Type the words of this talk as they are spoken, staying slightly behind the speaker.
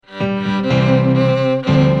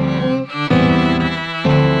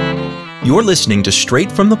You're listening to Straight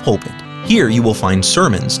from the Pulpit. Here you will find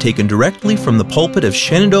sermons taken directly from the pulpit of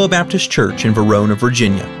Shenandoah Baptist Church in Verona,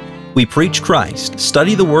 Virginia. We preach Christ,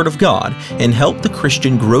 study the Word of God, and help the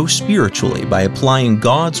Christian grow spiritually by applying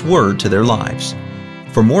God's Word to their lives.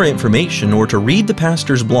 For more information or to read the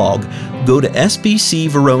pastor's blog, go to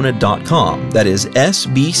sbcverona.com. That is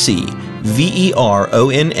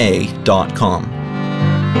sbcverona.com.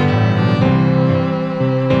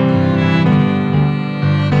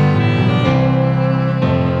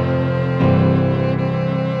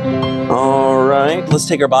 Let's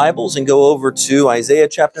take our Bibles and go over to Isaiah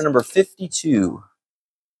chapter number 52.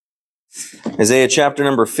 Isaiah chapter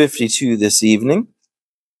number 52 this evening.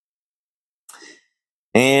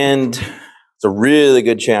 And it's a really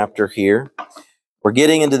good chapter here. We're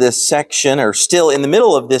getting into this section, or still in the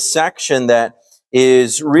middle of this section, that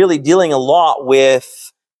is really dealing a lot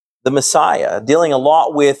with the Messiah, dealing a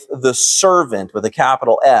lot with the servant, with a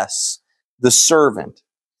capital S, the servant.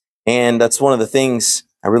 And that's one of the things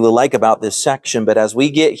I really like about this section. But as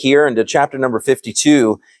we get here into chapter number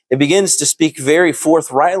 52, it begins to speak very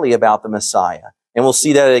forthrightly about the Messiah. And we'll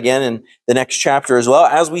see that again in the next chapter as well,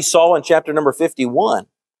 as we saw in chapter number 51.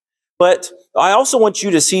 But I also want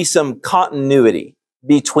you to see some continuity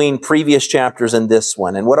between previous chapters and this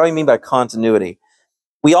one. And what do I mean by continuity?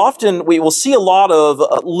 We will see a lot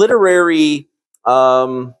of literary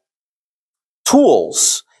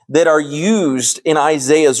tools that are used in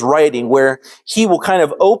Isaiah's writing, where he will kind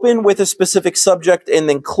of open with a specific subject and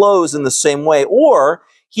then close in the same way, or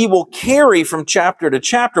he will carry from chapter to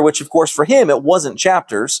chapter, which of course for him it wasn't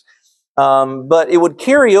chapters, but it would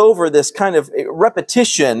carry over this kind of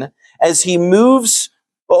repetition as he moves.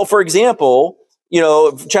 Well, for example,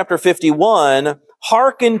 chapter 51,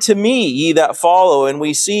 hearken to me, ye that follow, and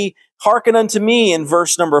we see hearken unto me in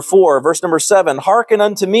verse number 4. Verse number 7, hearken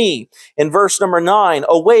unto me. In verse number 9,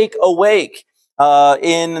 awake, awake.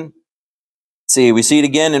 We see it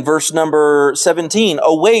again in verse number 17.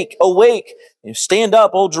 Awake, awake. Stand up,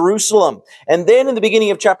 O Jerusalem. And then in the beginning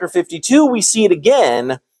of chapter 52, we see it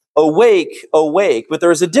again. Awake, awake. But there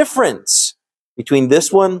is a difference between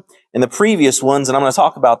this one and the previous ones, and I'm going to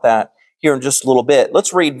talk about that here in just a little bit.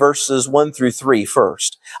 Let's read verses 1 through 3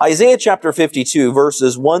 first. Isaiah chapter 52,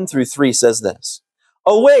 verses 1 through 3 says this.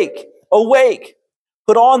 Awake, awake,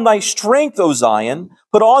 put on thy strength, O Zion,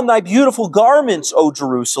 put on thy beautiful garments, O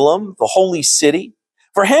Jerusalem, the holy city.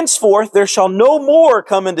 For henceforth there shall no more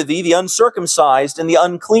come into thee the uncircumcised and the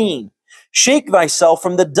unclean. Shake thyself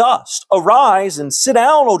from the dust. Arise and sit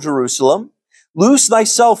down, O Jerusalem. Loose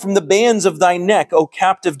thyself from the bands of thy neck, O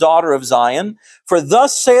captive daughter of Zion. For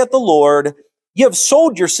thus saith the Lord, ye have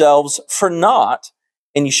sold yourselves for naught,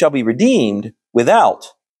 and ye shall be redeemed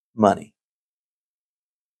without money.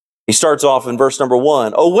 He starts off in verse number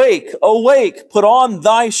 1. Awake, awake, put on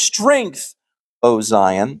thy strength, O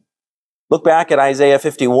Zion. Look back at Isaiah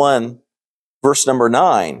 51, verse number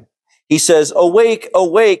 9. He says, awake,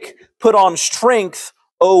 awake, put on strength,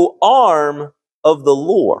 O arm of the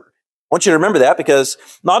Lord. I want you to remember that, because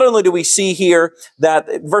not only do we see here that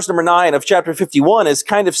verse number 9 of chapter 51 is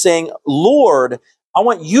kind of saying, Lord, I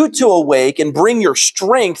want you to awake and bring your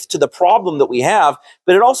strength to the problem that we have,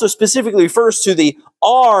 but it also specifically refers to the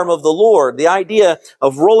arm of the Lord, the idea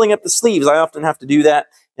of rolling up the sleeves. I often have to do that,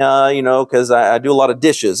 because I do a lot of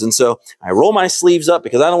dishes. And so I roll my sleeves up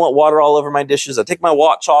because I don't want water all over my dishes. I take my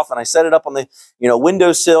watch off and I set it up on the,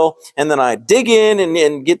 windowsill, and then I dig in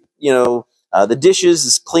and get, the dishes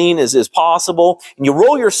as clean as possible. And you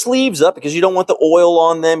roll your sleeves up because you don't want the oil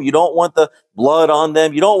on them. You don't want the blood on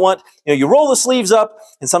them. You don't want, you roll the sleeves up,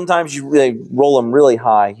 and sometimes they roll them really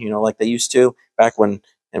high, like they used to back when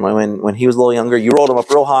he was a little younger. You rolled them up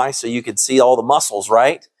real high so you could see all the muscles,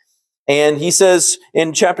 right? And he says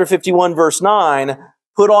in chapter 51, verse 9,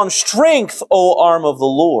 put on strength, O arm of the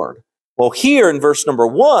Lord. Well, here in verse number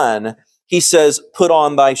 1, he says, put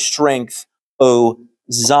on thy strength, O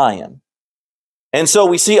Zion. And so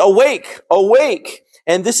we see awake, awake.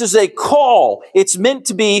 And this is a call. It's meant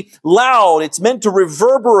to be loud. It's meant to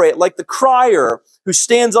reverberate like the crier who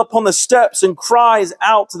stands up on the steps and cries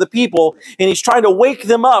out to the people. And he's trying to wake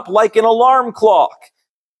them up like an alarm clock.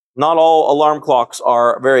 Not all alarm clocks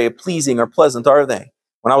are very pleasing or pleasant, are they?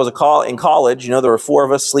 When I was in college, there were 4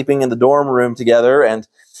 of us sleeping in the dorm room together. And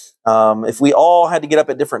if we all had to get up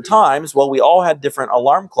at different times, well, we all had different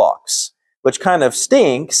alarm clocks, which kind of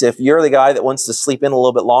stinks if you're the guy that wants to sleep in a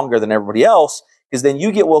little bit longer than everybody else, because then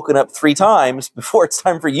you get woken up 3 times before it's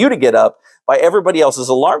time for you to get up by everybody else's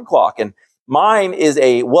alarm clock. And mine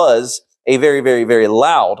was a very, very, very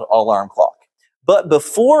loud alarm clock. But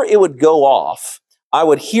before it would go off, I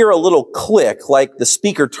would hear a little click like the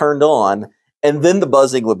speaker turned on, and then the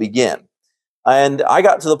buzzing would begin. And I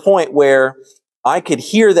got to the point where I could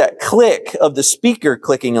hear that click of the speaker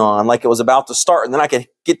clicking on like it was about to start. And then I could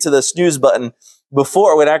get to the snooze button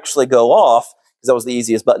before it would actually go off, because that was the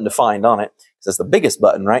easiest button to find on it. Because that's the biggest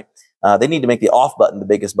button, right? They need to make the off button the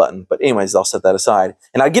biggest button. But anyways, I'll set that aside.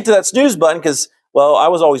 And I'd get to that snooze button because, well, I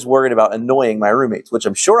was always worried about annoying my roommates, which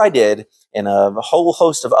I'm sure I did in a whole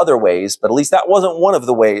host of other ways. But at least that wasn't one of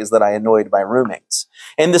the ways that I annoyed my roommates.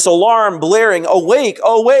 And this alarm blaring, awake,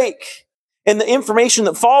 awake. And the information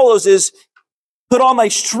that follows is, put on thy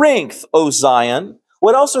strength, O Zion.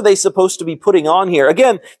 What else are they supposed to be putting on here?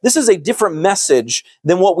 Again, this is a different message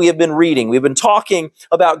than what we have been reading. We've been talking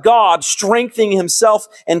about God strengthening himself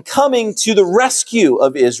and coming to the rescue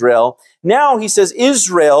of Israel. Now he says,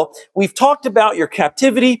 Israel, we've talked about your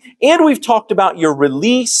captivity and we've talked about your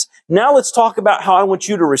release. Now let's talk about how I want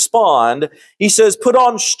you to respond. He says, put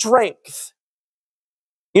on strength.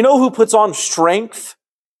 You know who puts on strength?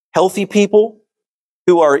 Healthy people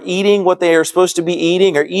who are eating what they are supposed to be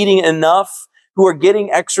eating, or eating enough, who are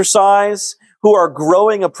getting exercise, who are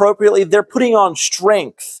growing appropriately. They're putting on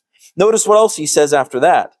strength. Notice what else he says after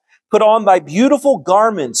that. Put on thy beautiful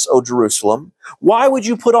garments, O Jerusalem. Why would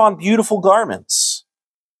you put on beautiful garments?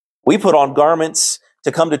 We put on garments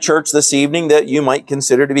to come to church this evening that you might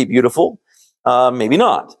consider to be beautiful. Maybe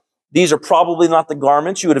not. These are probably not the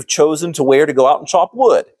garments you would have chosen to wear to go out and chop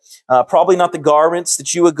wood. Probably not the garments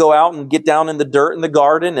that you would go out and get down in the dirt in the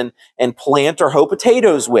garden and plant or hoe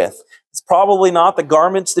potatoes with. It's probably not the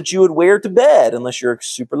garments that you would wear to bed, unless you're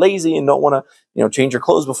super lazy and don't want to, change your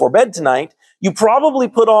clothes before bed tonight. You probably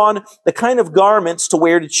put on the kind of garments to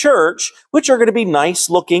wear to church, which are going to be nice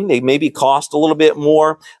looking. They maybe cost a little bit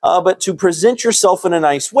more, but to present yourself in a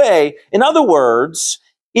nice way. In other words,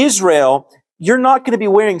 Israel, you're not going to be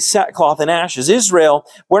wearing sackcloth and ashes. Israel,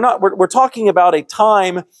 we're talking about a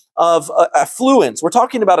time of affluence. We're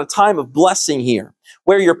talking about a time of blessing here,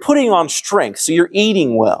 where you're putting on strength. So you're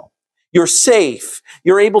eating well. You're safe.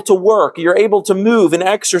 You're able to work. You're able to move and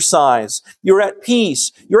exercise. You're at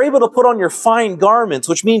peace. You're able to put on your fine garments,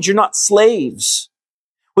 which means you're not slaves,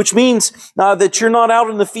 which means that you're not out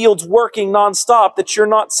in the fields working nonstop, that you're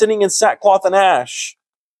not sitting in sackcloth and ash.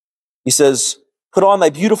 He says, put on thy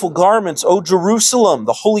beautiful garments, O Jerusalem,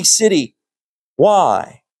 the holy city.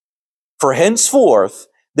 Why? For henceforth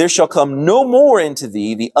there shall come no more into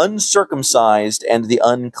thee the uncircumcised and the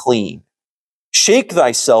unclean. Shake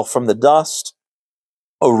thyself from the dust.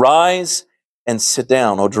 Arise and sit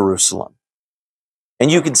down, O Jerusalem. And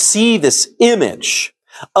you can see this image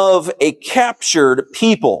of a captured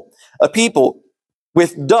people, a people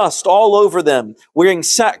with dust all over them, wearing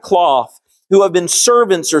sackcloth, who have been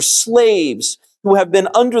servants or slaves, who have been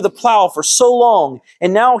under the plow for so long.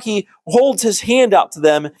 And now he holds his hand out to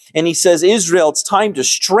them and he says, Israel, it's time to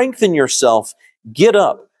strengthen yourself. Get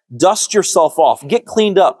up. Dust yourself off, get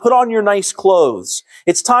cleaned up, put on your nice clothes.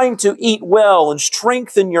 It's time to eat well and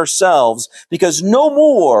strengthen yourselves, because no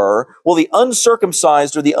more will the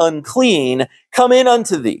uncircumcised or the unclean come in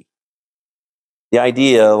unto thee. The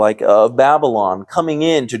idea of Babylon coming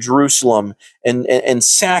into Jerusalem and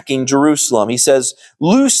sacking Jerusalem. He says,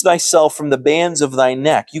 loose thyself from the bands of thy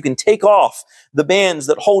neck. You can take off the bands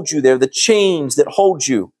that hold you there, the chains that hold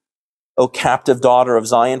you, O captive daughter of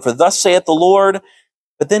Zion. For thus saith the Lord.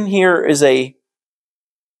 But then here is a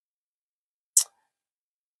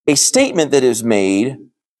statement that is made.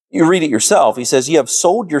 You read it yourself. He says, you have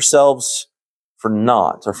sold yourselves for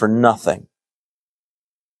naught, or for nothing.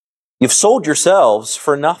 You've sold yourselves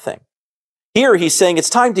for nothing. Here he's saying it's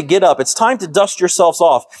time to get up. It's time to dust yourselves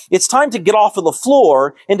off. It's time to get off of the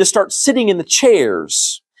floor and to start sitting in the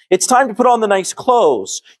chairs. It's time to put on the nice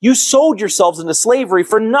clothes. You sold yourselves into slavery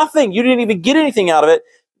for nothing. You didn't even get anything out of it.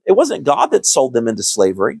 It wasn't God that sold them into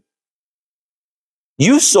slavery.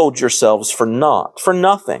 You sold yourselves for naught, for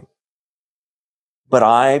nothing. But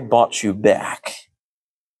I bought you back.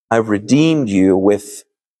 I redeemed you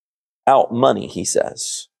without money, he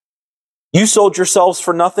says. You sold yourselves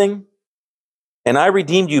for nothing, and I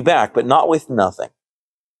redeemed you back, but not with nothing.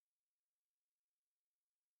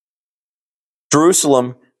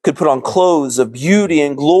 Jerusalem could put on clothes of beauty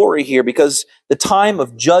and glory here because the time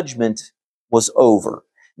of judgment was over.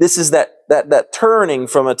 This is that turning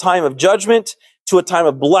from a time of judgment to a time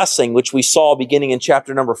of blessing, which we saw beginning in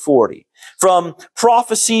chapter number 40. From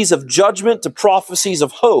prophecies of judgment to prophecies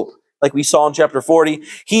of hope, like we saw in chapter 40.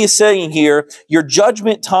 He is saying here, your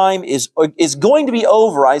judgment time is going to be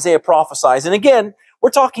over, Isaiah prophesies. And again, we're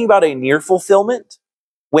talking about a near fulfillment,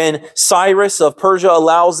 when Cyrus of Persia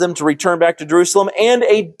allows them to return back to Jerusalem, and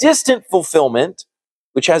a distant fulfillment,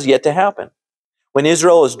 which has yet to happen, When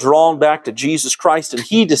Israel is drawn back to Jesus Christ and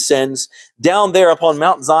he descends down there upon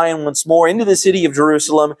Mount Zion once more into the city of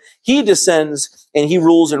Jerusalem, he descends and he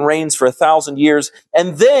rules and reigns for 1,000 years.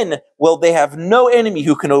 And then, well, they have no enemy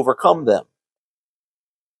who can overcome them.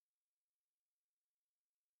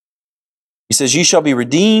 He says, "Ye shall be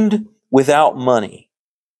redeemed without money."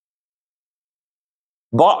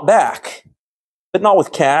 Bought back, but not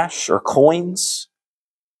with cash or coins.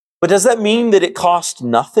 But does that mean that it cost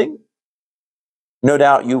nothing? No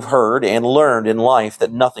doubt you've heard and learned in life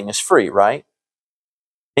that nothing is free, right?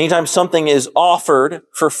 Anytime something is offered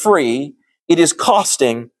for free, it is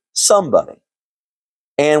costing somebody.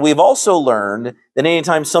 And we've also learned that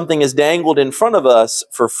anytime something is dangled in front of us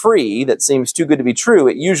for free that seems too good to be true,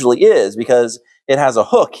 it usually is, because it has a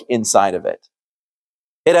hook inside of it.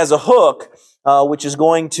 It has a hook which is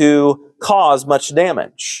going to cause much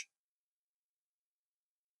damage.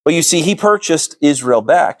 But you see, he purchased Israel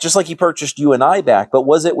back, just like he purchased you and I back. But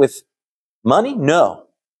was it with money? No.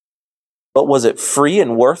 But was it free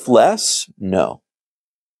and worth less? No.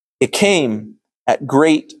 It came at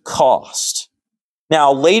great cost.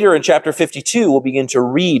 Now, later in chapter 52, we'll begin to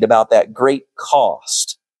read about that great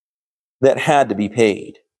cost that had to be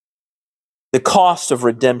paid. The cost of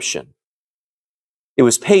redemption. It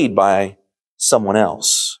was paid by someone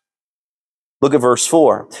else. Look at verse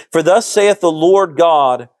 4. "For thus saith the Lord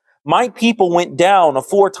God, my people went down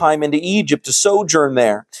aforetime into Egypt to sojourn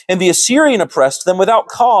there, and the Assyrian oppressed them without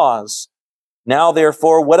cause. Now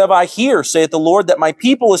therefore, what have I here, saith the Lord, that my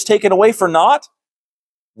people is taken away for naught?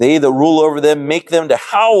 They that rule over them make them to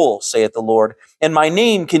howl, saith the Lord, and my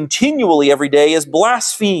name continually every day is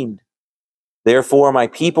blasphemed. Therefore my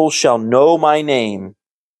people shall know my name.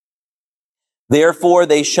 Therefore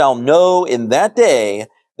they shall know in that day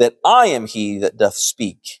that I am he that doth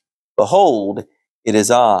speak. Behold, it is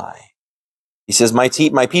I." He says, my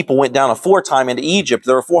people went down aforetime into Egypt.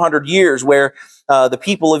 There were 400 years where the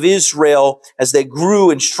people of Israel, as they grew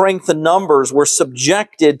in strength and numbers, were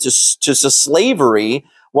subjected to slavery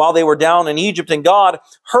while they were down in Egypt. And God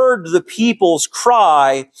heard the people's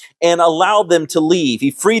cry and allowed them to leave. He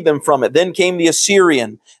freed them from it. Then came the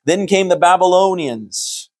Assyrian. Then came the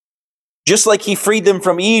Babylonians. Just like he freed them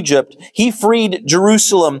from Egypt, he freed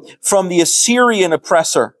Jerusalem from the Assyrian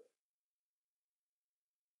oppressor.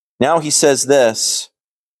 Now he says this,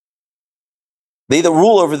 "They that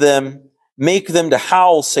rule over them make them to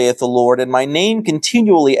howl, saith the Lord, and my name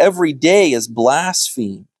continually every day is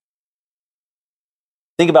blasphemed."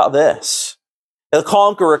 Think about this. The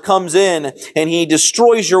conqueror comes in and he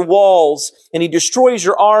destroys your walls and he destroys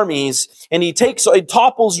your armies and he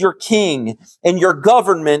topples your king and your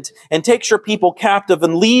government and takes your people captive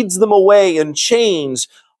and leads them away in chains,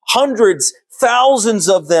 hundreds, thousands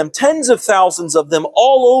of them, tens of thousands of them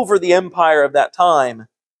all over the empire of that time.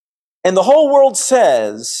 And the whole world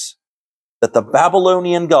says that the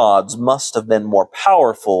Babylonian gods must have been more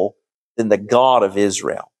powerful than the God of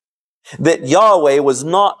Israel. That Yahweh was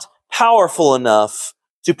not powerful enough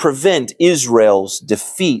to prevent Israel's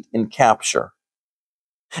defeat and capture.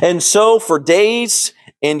 And so for days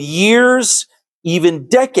and years, even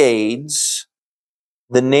decades,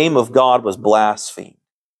 the name of God was blasphemed.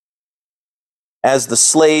 As the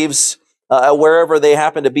slaves, wherever they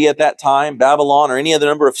happened to be at that time, Babylon or any other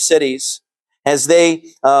number of cities, as they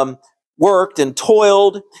worked and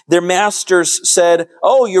toiled, their masters said,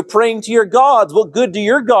 "Oh, you're praying to your gods. What good do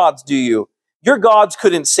your gods do you? Your gods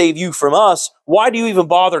couldn't save you from us. Why do you even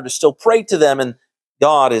bother to still pray to them?" And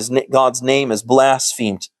God's name is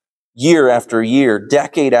blasphemed year after year,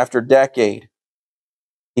 decade after decade.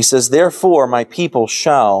 He says, "Therefore my people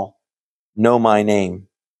shall know my name."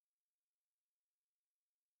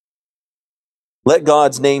 Let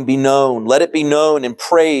God's name be known. Let it be known and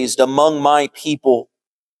praised among my people.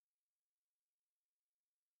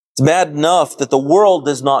 It's bad enough that the world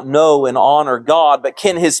does not know and honor God, but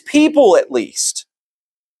can his people at least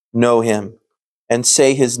know him and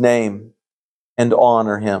say his name and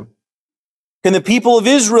honor him? Can the people of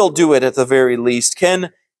Israel do it at the very least?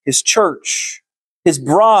 Can his church, his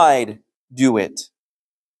bride, do it?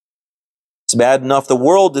 It's bad enough the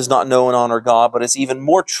world does not know and honor God, but it's even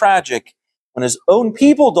more tragic when his own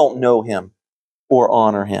people don't know him or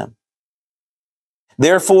honor him.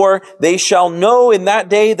 Therefore, they shall know in that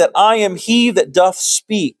day that I am he that doth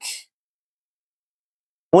speak.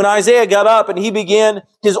 When Isaiah got up and he began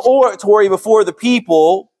his oratory before the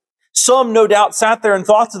people, some no doubt sat there and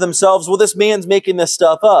thought to themselves, well, this man's making this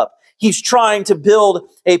stuff up. He's trying to build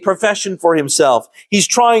a profession for himself. He's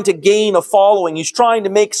trying to gain a following. He's trying to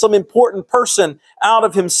make some important person out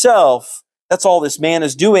of himself. That's all this man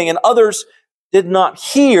is doing. And others did not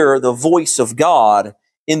hear the voice of God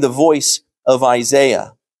in the voice of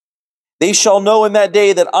Isaiah. They shall know in that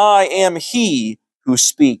day that I am he who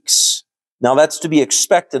speaks. Now that's to be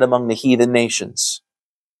expected among the heathen nations.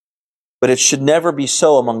 But it should never be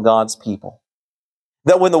so among God's people.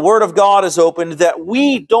 That when the word of God is opened, that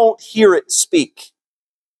we don't hear it speak.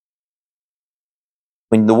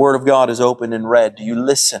 When the word of God is opened and read, do you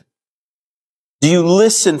listen? Do you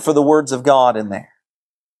listen for the words of God in there?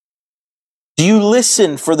 Do you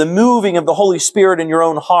listen for the moving of the Holy Spirit in your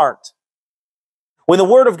own heart? When the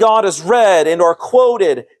word of God is read and or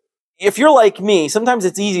quoted, if you're like me, sometimes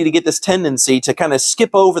it's easy to get this tendency to kind of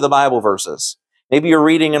skip over the Bible verses. Maybe you're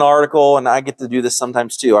reading an article, and I get to do this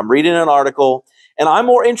sometimes too. I'm reading an article, and I'm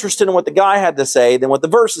more interested in what the guy had to say than what the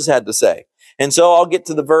verses had to say. And so I'll get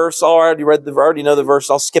to the verse, oh, I already know the verse,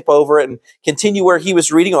 I'll skip over it and continue where he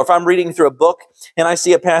was reading. Or if I'm reading through a book and I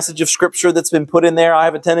see a passage of scripture that's been put in there, I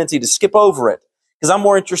have a tendency to skip over it because I'm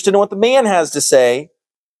more interested in what the man has to say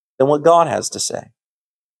than what God has to say.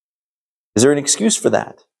 Is there an excuse for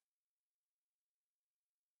that?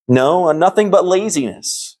 No, nothing but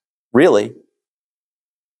laziness, really.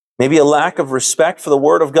 Maybe a lack of respect for the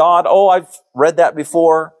Word of God. Oh, I've read that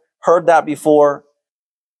before, heard that before.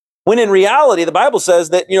 When in reality, the Bible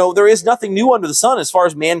says that, there is nothing new under the sun as far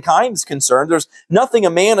as mankind is concerned. There's nothing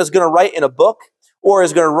a man is going to write in a book or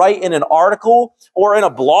is going to write in an article or in a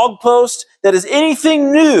blog post that is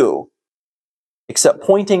anything new except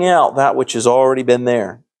pointing out that which has already been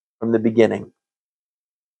there from the beginning.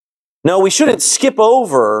 No, we shouldn't skip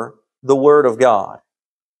over the Word of God.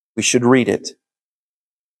 We should read it.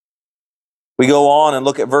 We go on and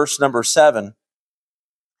look at verse number 7.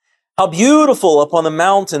 How beautiful upon the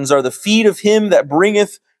mountains are the feet of him that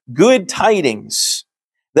bringeth good tidings,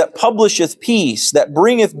 that publisheth peace, that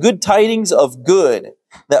bringeth good tidings of good,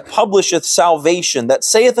 that publisheth salvation, that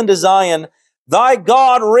saith unto Zion, Thy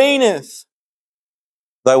God reigneth.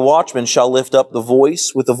 Thy watchmen shall lift up the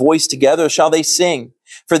voice, with the voice together shall they sing.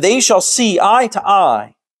 For they shall see eye to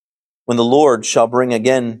eye, when the Lord shall bring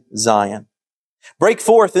again Zion. Break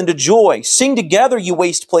forth into joy, sing together, ye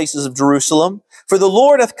waste places of Jerusalem, for the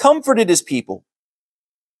Lord hath comforted his people.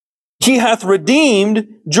 He hath redeemed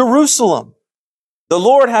Jerusalem. The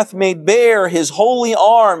Lord hath made bare his holy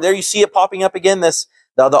arm. There you see it popping up again, the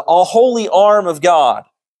holy arm of God.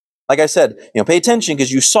 Like I said, pay attention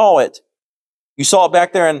because you saw it. You saw it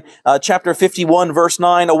back there in chapter 51, verse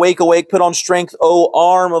 9, Awake, awake, put on strength, O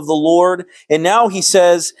arm of the Lord. And now he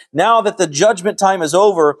says, now that the judgment time is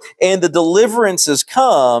over and the deliverance has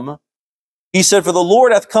come, he said, For the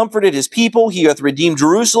Lord hath comforted his people, he hath redeemed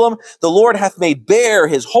Jerusalem. The Lord hath made bare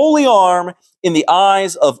his holy arm in the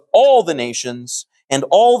eyes of all the nations, and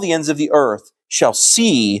all the ends of the earth shall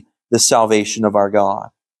see the salvation of our God.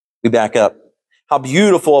 We back up. How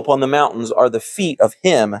beautiful upon the mountains are the feet of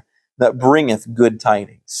him that bringeth good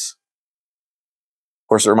tidings. Of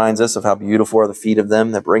course, it reminds us of how beautiful are the feet of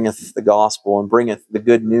them that bringeth the gospel and bringeth the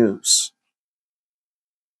good news.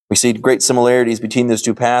 We see great similarities between those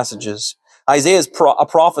two passages. Isaiah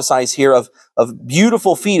prophesies here of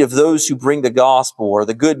beautiful feet of those who bring the gospel or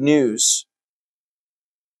the good news.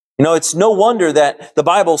 It's no wonder that the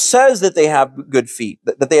Bible says that they have good feet,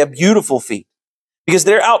 that they have beautiful feet, because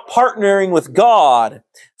they're out partnering with God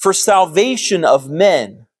for salvation of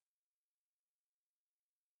men.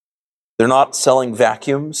 They're not selling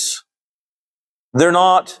vacuums. They're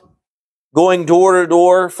not going door to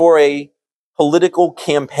door for a political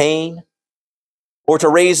campaign or to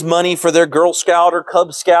raise money for their Girl Scout or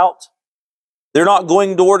Cub Scout. They're not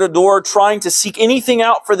going door to door trying to seek anything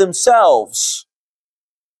out for themselves.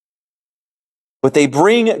 But they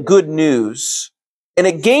bring good news, and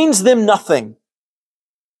it gains them nothing.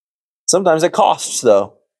 Sometimes it costs,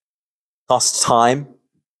 though. It costs time,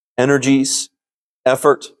 energies,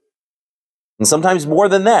 effort, and sometimes more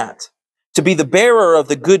than that, to be the bearer of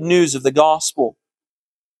the good news of the gospel.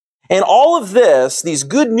 And all of this, these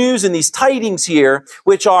good news and these tidings here,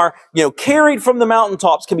 which are, carried from the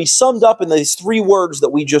mountaintops, can be summed up in these 3 words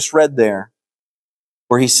that we just read there,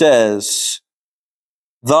 where he says,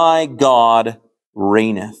 Thy God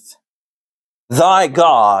reigneth. Thy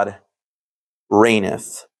God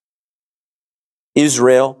reigneth.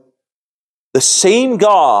 Israel, the same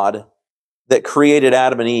God that created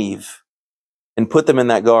Adam and Eve and put them in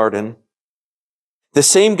that garden, the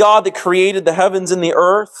same God that created the heavens and the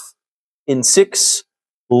earth in 6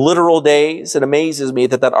 literal days. It amazes me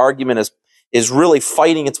that argument is really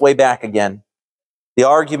fighting its way back again. The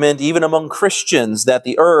argument, even among Christians, that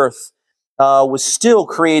the earth was still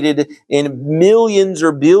created in millions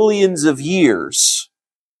or billions of years.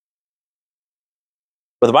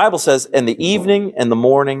 But the Bible says, and the evening and the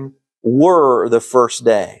morning were the first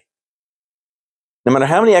day. No matter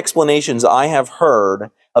how many explanations I have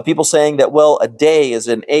heard of people saying that, well, a day is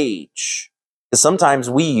an age, because sometimes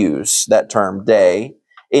we use that term day.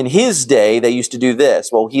 In his day, they used to do this.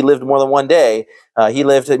 Well, he lived more than one day. He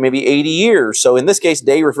lived maybe 80 years. So in this case,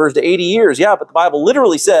 day refers to 80 years. Yeah, but the Bible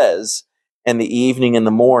literally says, and the evening and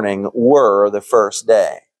the morning were the first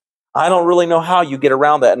day. I don't really know how you get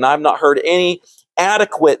around that, and I've not heard any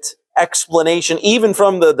adequate explanation, even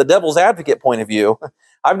from the devil's advocate point of view.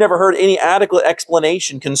 I've never heard any adequate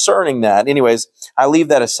explanation concerning that. Anyways, I leave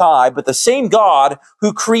that aside. But the same God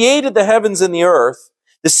who created the heavens and the earth,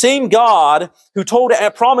 the same God who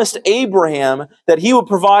promised Abraham that he would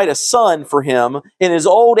provide a son for him in his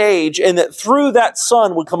old age, and that through that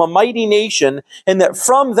son would come a mighty nation, and that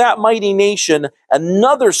from that mighty nation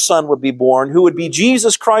another son would be born, who would be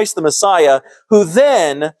Jesus Christ the Messiah, who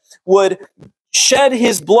then would shed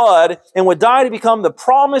his blood and would die to become the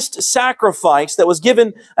promised sacrifice that was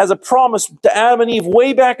given as a promise to Adam and Eve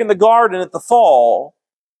way back in the garden at the fall.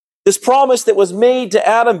 This promise that was made to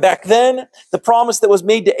Adam back then, the promise that was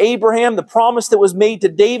made to Abraham, the promise that was made to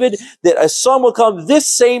David, that a son will come, this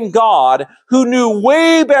same God who knew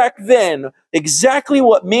way back then exactly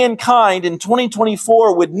what mankind in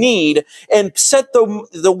 2024 would need and set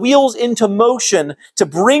the wheels into motion to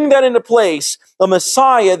bring that into place, the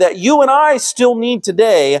Messiah that you and I still need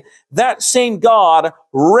today. That same God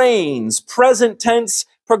reigns, present tense,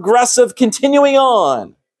 progressive, continuing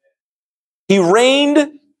on. He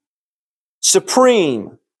reigned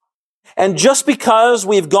supreme. And just because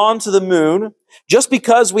we've gone to the moon, just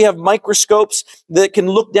because we have microscopes that can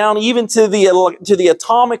look down even to the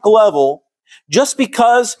atomic level, just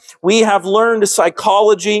because we have learned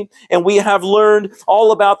psychology and we have learned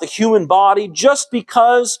all about the human body, just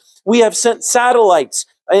because we have sent satellites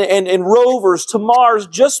and rovers to Mars,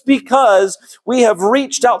 just because we have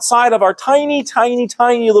reached outside of our tiny, tiny,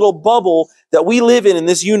 tiny little bubble that we live in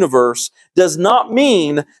this universe, does not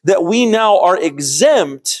mean that we now are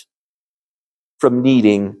exempt from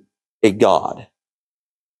needing a God.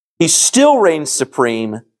 He still reigns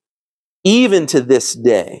supreme even to this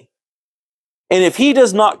day. And if he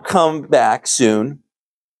does not come back soon,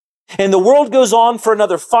 and the world goes on for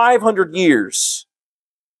another 500 years,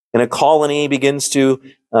 and a colony begins to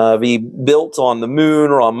be built on the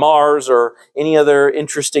moon or on Mars or any other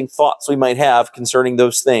interesting thoughts we might have concerning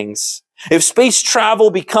those things, if space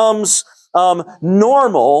travel becomes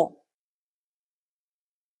normal,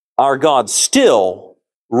 our God still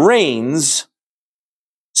reigns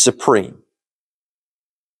supreme.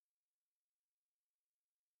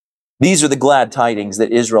 These are the glad tidings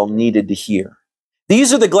that Israel needed to hear.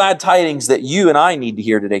 These are the glad tidings that you and I need to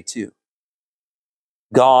hear today too.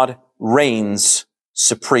 God reigns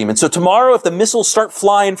supreme. And so tomorrow, if the missiles start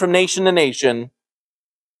flying from nation to nation,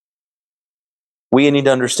 we need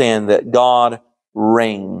to understand that God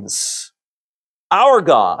reigns. Our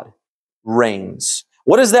God reigns.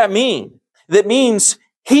 What does that mean? That means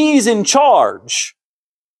he's in charge.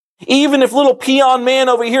 Even if little peon man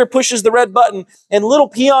over here pushes the red button and little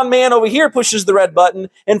peon man over here pushes the red button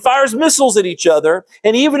and fires missiles at each other,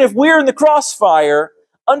 and even if we're in the crossfire,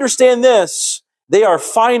 understand this, they are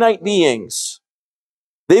finite beings.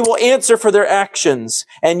 They will answer for their actions.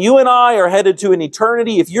 And you and I are headed to an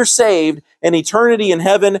eternity, if you're saved, an eternity in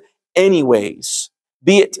heaven anyways.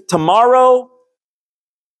 Be it tomorrow,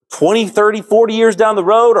 20, 30, 40 years down the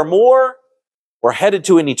road or more, we're headed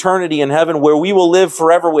to an eternity in heaven where we will live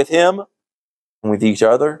forever with him and with each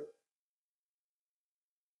other.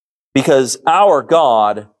 Because our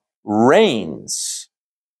God reigns.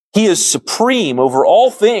 He is supreme over all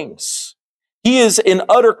things. He is in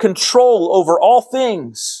utter control over all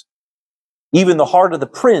things. Even the heart of the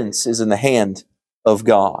prince is in the hand of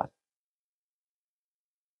God.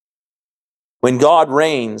 When God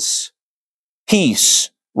reigns, peace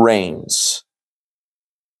reigns.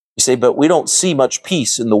 You say, but we don't see much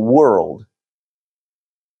peace in the world.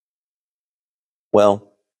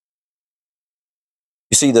 Well,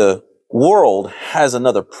 you see, the world has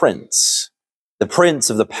another prince, the prince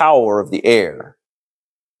of the power of the air,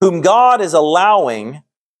 whom God is allowing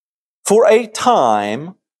for a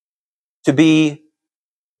time to be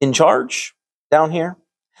in charge down here,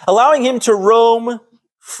 allowing him to roam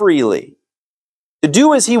freely, to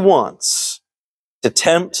do as he wants, to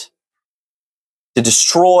tempt, to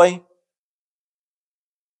destroy.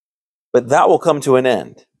 But that will come to an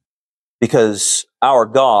end because our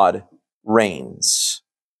God reigns.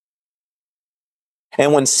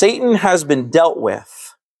 And when Satan has been dealt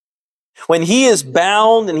with, when he is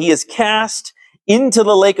bound and he is cast into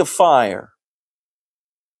the lake of fire,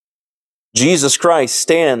 Jesus Christ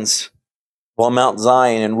stands on Mount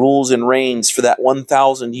Zion and rules and reigns for that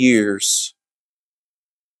 1,000 years.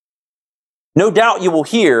 no doubt you will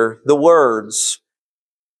hear the words,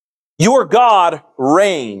 "Your God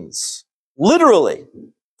reigns." Literally,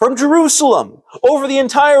 from Jerusalem, over the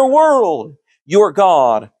entire world, your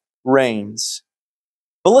God reigns.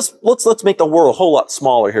 But let's make the world a whole lot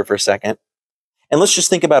smaller here for a second. And let's just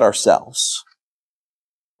think about ourselves.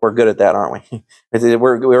 We're good at that, aren't we?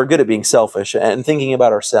 We're good at being selfish and thinking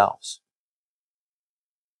about ourselves.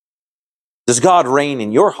 Does God reign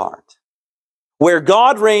in your heart? Where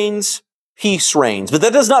God reigns, peace reigns. But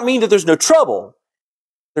that does not mean that there's no trouble.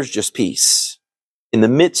 There's just peace in the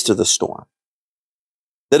midst of the storm.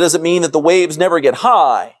 That doesn't mean that the waves never get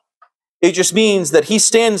high. It just means that He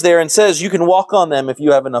stands there and says, you can walk on them if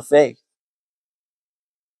you have enough faith.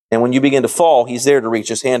 And when you begin to fall, He's there to reach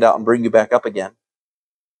His hand out and bring you back up again.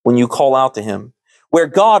 When you call out to Him. Where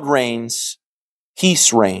God reigns,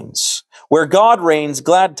 peace reigns. Where God reigns,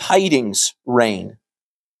 glad tidings reign.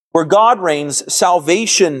 Where God reigns,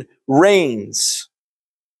 salvation reigns.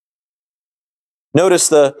 Notice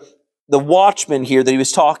the watchman here that he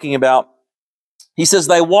was talking about. He says,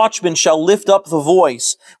 thy watchmen shall lift up the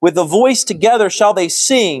voice. With the voice together shall they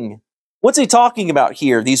sing. What's he talking about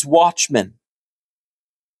here, these watchmen?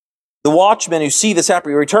 The watchmen who see this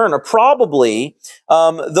happy return are probably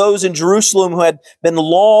those in Jerusalem who had been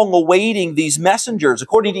long awaiting these messengers.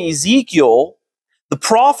 According to Ezekiel, the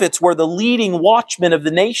prophets were the leading watchmen of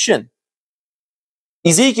the nation.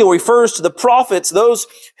 Ezekiel refers to the prophets, those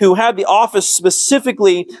who had the office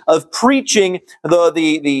specifically of preaching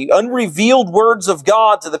the unrevealed words of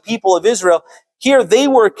God to the people of Israel. Here they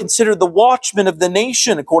were considered the watchmen of the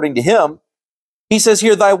nation, according to him. He says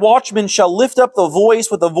here, thy watchmen shall lift up the voice,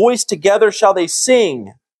 with the voice together shall they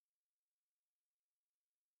sing.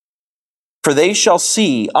 For they shall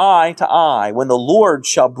see eye to eye when the Lord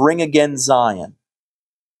shall bring again Zion.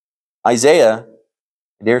 Isaiah,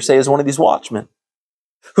 I dare say, is one of these watchmen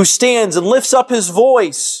who stands and lifts up his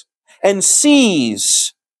voice and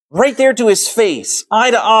sees right there to his face,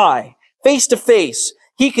 eye to eye, face to face.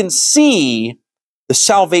 He can see the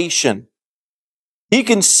salvation. He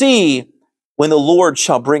can see when the Lord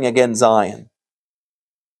shall bring again Zion.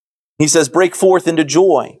 He says, break forth into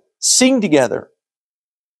joy, sing together,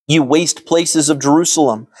 you waste places of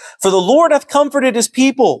Jerusalem. For the Lord hath comforted His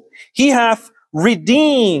people. He hath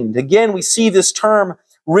redeemed. Again, we see this term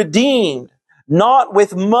redeemed. Not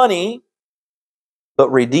with money, but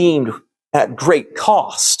redeemed at great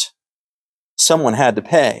cost. Someone had to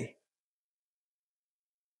pay.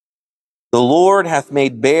 The Lord hath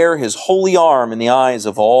made bare His holy arm in the eyes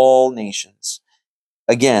of all nations.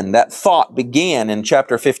 Again, that thought began in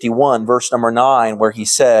chapter 51, verse number 9, where He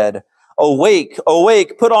said, awake,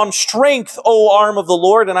 awake, put on strength, O arm of the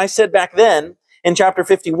Lord. And I said back then, in chapter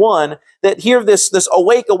 51, that here this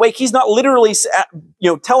awake, awake, He's not literally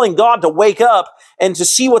telling God to wake up and to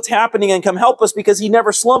see what's happening and come help us, because He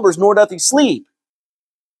never slumbers, nor doth He sleep.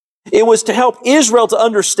 It was to help Israel to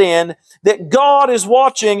understand that God is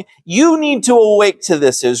watching. You need to awake to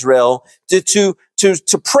this, Israel, to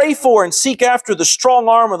pray for and seek after the strong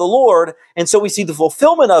arm of the Lord. And so we see the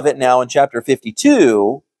fulfillment of it now in chapter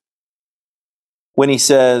 52, when He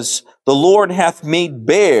says, the Lord hath made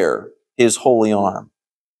bare His holy arm.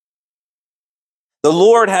 The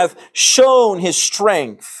Lord hath shown His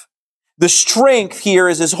strength. The strength here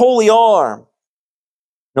is His holy arm.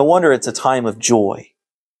 No wonder it's a time of joy,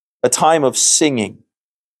 a time of singing.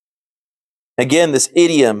 Again, this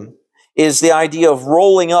idiom is the idea of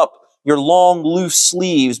rolling up your long, loose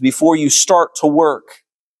sleeves before you start to work.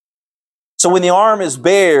 So when the arm is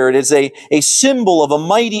bared, it's a symbol of a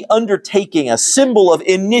mighty undertaking, a symbol of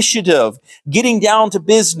initiative, getting down to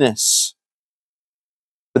business.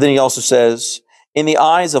 But then he also says, in the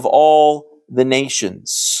eyes of all the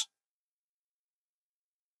nations.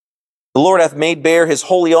 The Lord hath made bare His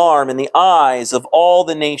holy arm in the eyes of all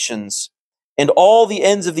the nations, and all the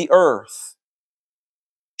ends of the earth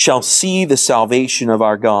shall see the salvation of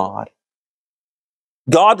our God.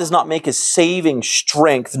 God does not make His saving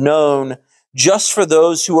strength known just for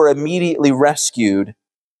those who are immediately rescued.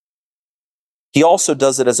 He also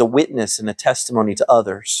does it as a witness and a testimony to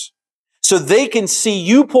others. So they can see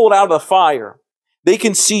you pulled out of the fire. They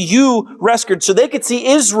can see you rescued. So they could see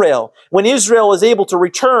Israel when Israel is able to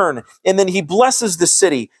return. And then He blesses the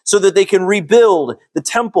city so that they can rebuild the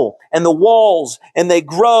temple and the walls, and they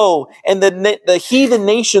grow. And the heathen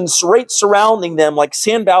nations right surrounding them, like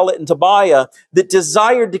Sanballat and Tobiah, that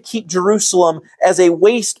desired to keep Jerusalem as a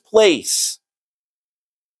waste place,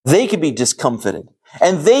 they can be discomfited.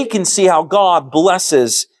 And they can see how God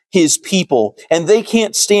blesses His people. And they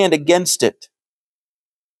can't stand against it.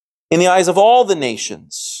 In the eyes of all the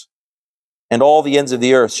nations. and all the ends of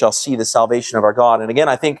the earth shall see the salvation of our God. And again,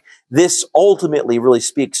 I think this ultimately really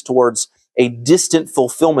speaks towards a distant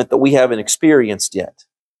fulfillment that we haven't experienced yet.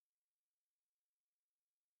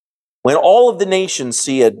 When all of the nations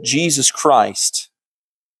see a Jesus Christ,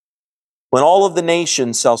 when all of the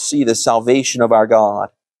nations shall see the salvation of our God.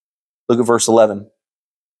 Look at verse 11.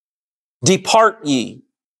 Depart ye,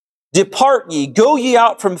 go ye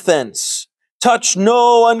out from thence. Touch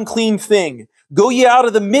no unclean thing. Go ye out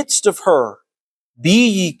of the midst of her. Be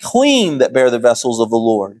ye clean that bear the vessels of the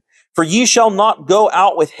Lord. For ye shall not go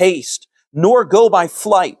out with haste, nor go by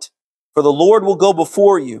flight. For the Lord will go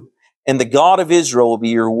before you, and the God of Israel will be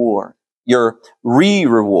your reward, your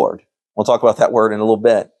reward. We'll talk about that word in a little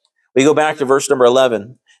bit. We go back to verse number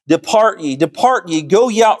 11. Depart ye, go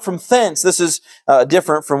ye out from thence. This is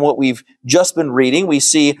different from what we've just been reading. We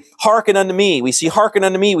see, hearken unto me. We see, hearken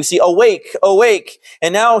unto me. We see, awake, awake.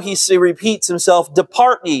 And now he repeats himself,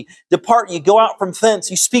 depart ye, go out from thence.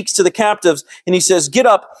 He speaks to the captives and he says, get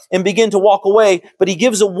up and begin to walk away. But he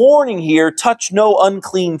gives a warning here, touch no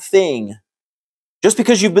unclean thing. Just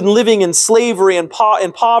because you've been living in slavery and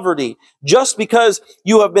poverty, just because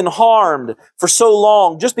you have been harmed for so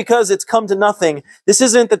long, just because it's come to nothing, this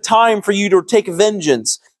isn't the time for you to take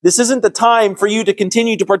vengeance. This isn't the time for you to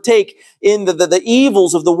continue to partake in the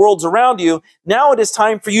evils of the worlds around you. Now it is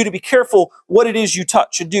time for you to be careful what it is you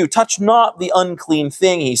should do. Touch not the unclean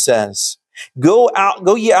thing, he says. Go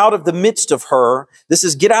ye out of the midst of her. This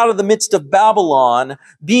is, get out of the midst of Babylon.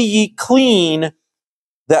 Be ye clean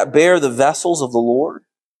that bear the vessels of the Lord.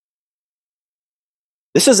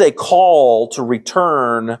 This is a call to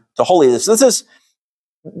return to holiness.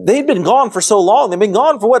 They've been gone for so long. They've been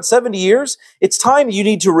gone for 70 years? It's time you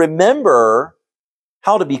need to remember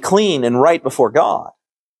how to be clean and right before God.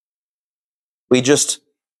 We just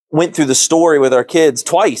went through the story with our kids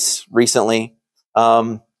twice recently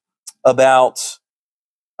about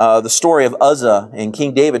the story of Uzzah and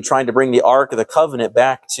King David trying to bring the Ark of the Covenant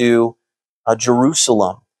back to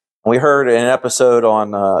Jerusalem. We heard an episode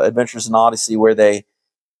on Adventures in Odyssey where they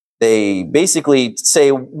basically say,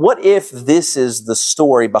 what if this is the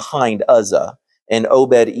story behind Uzzah and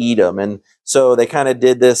Obed-Edom? And so they kind of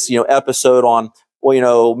did this, episode on,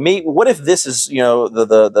 what if this is,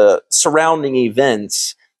 the surrounding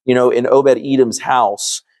events, in Obed-Edom's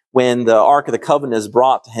house when the Ark of the Covenant is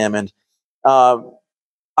brought to him. And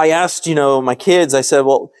I asked, my kids, I said,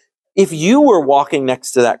 well, if you were walking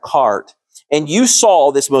next to that cart and you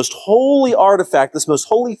saw this most holy artifact, this most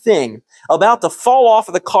holy thing about to fall off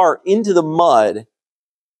of the cart into the mud,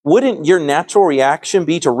 wouldn't your natural reaction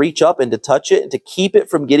be to reach up and to touch it and to keep it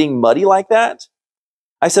from getting muddy like that?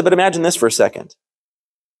 I said, but imagine this for a second.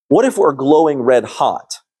 What if we're glowing red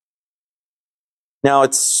hot? Now,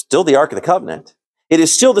 it's still the Ark of the Covenant. It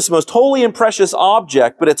is still this most holy and precious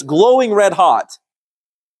object, but it's glowing red hot.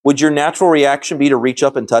 Would your natural reaction be to reach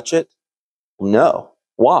up and touch it? No.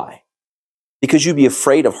 Why? Because you'd be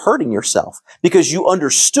afraid of hurting yourself. Because you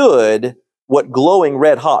understood what glowing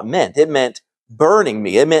red hot meant. It meant burning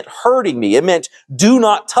me. It meant hurting me. It meant do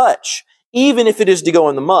not touch, even if it is to go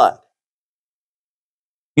in the mud.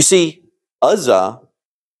 You see, Uzzah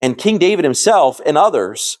and King David himself and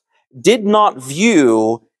others did not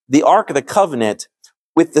view the Ark of the Covenant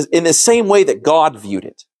in the same way that God viewed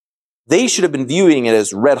it. They should have been viewing it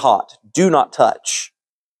as red hot. Do not touch.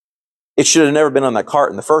 It should have never been on that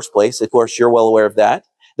cart in the first place. Of course, you're well aware of that.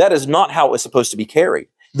 That is not how it was supposed to be carried.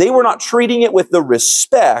 They were not treating it with the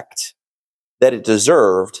respect that it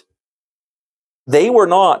deserved. They were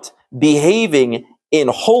not behaving in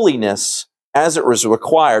holiness as it was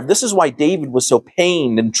required. This is why David was so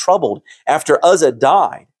pained and troubled after Uzzah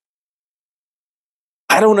died.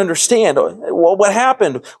 I don't understand. Well, what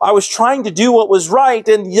happened? I was trying to do what was right,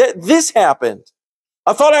 and yet this happened.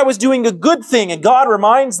 I thought I was doing a good thing, and God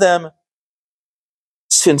reminds them,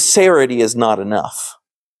 sincerity is not enough.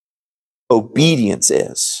 Obedience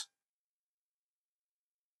is.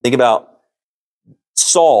 Think about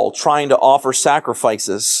Saul trying to offer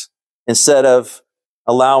sacrifices instead of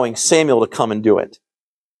allowing Samuel to come and do it.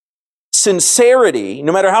 Sincerity,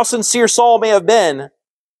 no matter how sincere Saul may have been,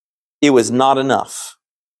 it was not enough.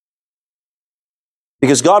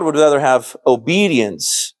 Because God would rather have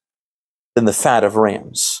obedience than the fat of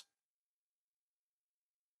rams.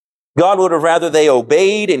 God would have rather they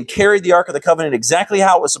obeyed and carried the Ark of the Covenant exactly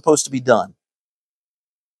how it was supposed to be done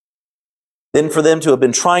than for them to have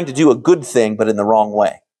been trying to do a good thing, but in the wrong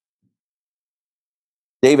way.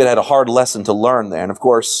 David had a hard lesson to learn there. And of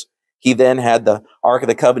course, he then had the Ark of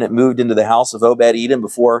the Covenant moved into the house of Obed-Edom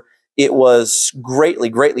before it was greatly,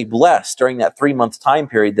 greatly blessed during that 3-month time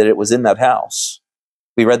period that it was in that house.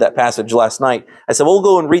 We read that passage last night. I said, well, we'll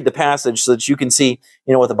go and read the passage so that you can see,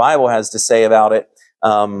 what the Bible has to say about it.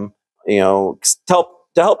 To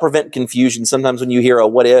help prevent confusion. Sometimes when you hear a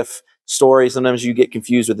what if story, sometimes you get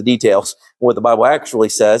confused with the details, what the Bible actually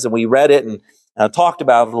says. And we read it and talked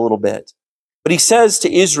about it a little bit. But he says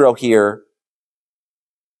to Israel here,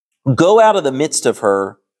 go out of the midst of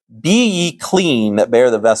her, be ye clean that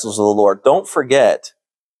bear the vessels of the Lord. Don't forget,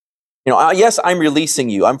 yes, I'm releasing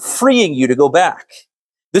you. I'm freeing you to go back.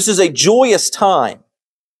 This is a joyous time.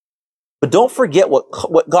 But don't forget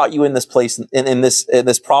what got you in this place, in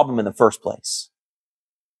this problem in the first place.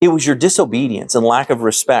 It was your disobedience and lack of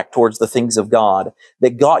respect towards the things of God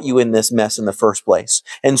that got you in this mess in the first place.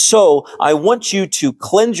 And so I want you to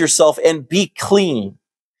cleanse yourself and be clean.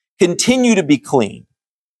 Continue to be clean.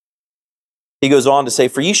 He goes on to say,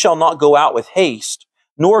 for ye shall not go out with haste,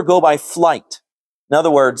 nor go by flight. In other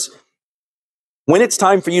words, when it's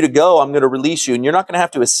time for you to go, I'm going to release you, and you're not going to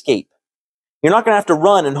have to escape. You're not going to have to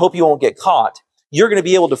run and hope you won't get caught. You're going to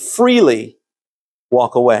be able to freely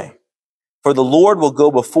walk away. For the Lord will go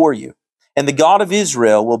before you, and the God of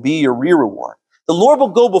Israel will be your rear reward. The Lord will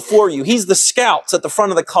go before you. He's the scouts at the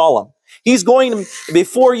front of the column. He's going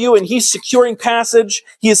before you, and he's securing passage.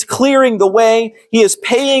 He is clearing the way. He is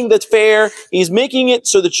paying the fare. He's making it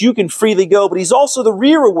so that you can freely go, but he's also the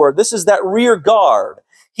rear reward. This is that rear guard.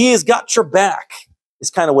 He has got your back, is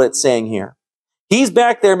kind of what it's saying here. He's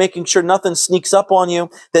back there making sure nothing sneaks up on you,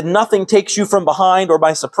 that nothing takes you from behind or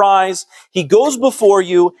by surprise. He goes before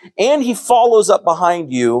you and he follows up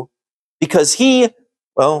behind you because to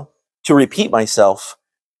repeat myself,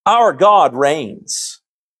 our God reigns.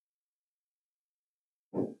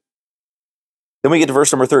 Then we get to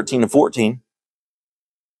verse number 13 and 14. It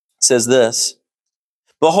says this,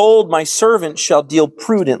 behold, my servant shall deal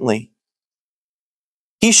prudently.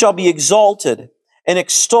 He shall be exalted and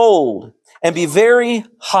extolled and be very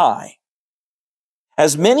high.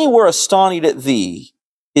 As many were astonished at thee,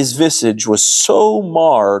 his visage was so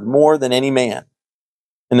marred more than any man,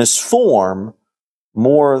 and his form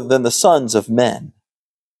more than the sons of men.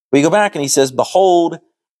 We go back and he says, behold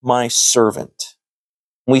my servant.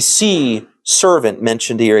 We see servant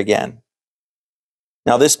mentioned here again.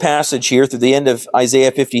 Now this passage here through the end of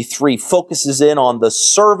Isaiah 53 focuses in on the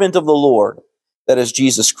servant of the Lord, that is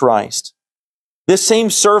Jesus Christ. This same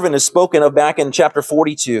servant is spoken of back in chapter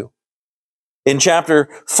 42. In chapter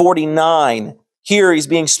 49, here he's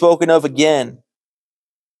being spoken of again.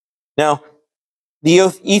 Now,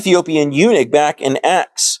 the Ethiopian eunuch back in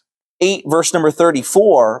Acts 8, verse number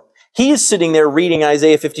 34, he is sitting there reading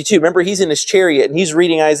Isaiah 52. Remember, he's in his chariot and he's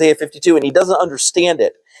reading Isaiah 52 and he doesn't understand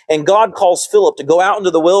it. And God calls Philip to go out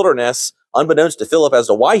into the wilderness, unbeknownst to Philip as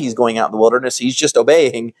to why he's going out in the wilderness. He's just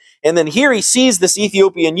obeying. And then here he sees this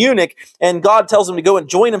Ethiopian eunuch and God tells him to go and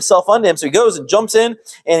join himself unto him. So he goes and jumps in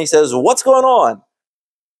and he says, what's going on? And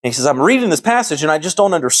he says, I'm reading this passage and I just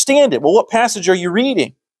don't understand it. Well, what passage are you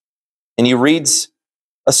reading? And he reads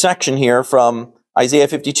a section here from Isaiah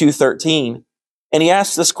 52:13. And he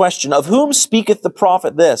asks this question, of whom speaketh the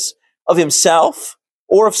prophet this? Of himself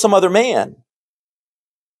or of some other man?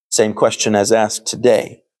 Same question as asked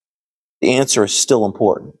today. The answer is still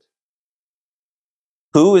important.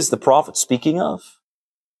 Who is the prophet speaking of?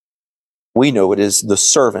 We know it is the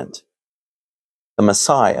servant, the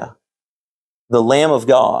Messiah, the Lamb of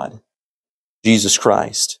God, Jesus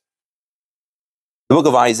Christ. The book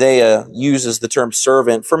of Isaiah uses the term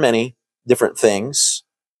servant for many different things.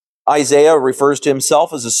 Isaiah refers to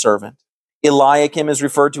himself as a servant. Eliakim is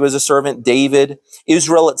referred to as a servant. David,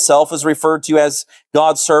 Israel itself is referred to as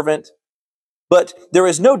God's servant. But there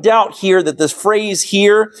is no doubt here that this phrase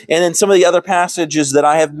here and in some of the other passages that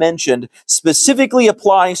I have mentioned specifically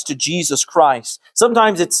applies to Jesus Christ.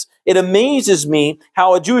 Sometimes it amazes me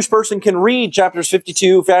how a Jewish person can read chapters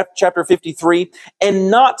 52, chapter 53 and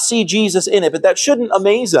not see Jesus in it. But that shouldn't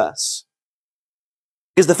amaze us.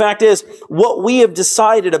 Because the fact is, what we have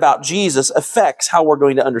decided about Jesus affects how we're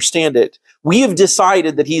going to understand it. We have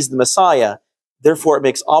decided that he's the Messiah. Therefore, it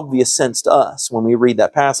makes obvious sense to us when we read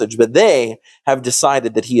that passage. But they have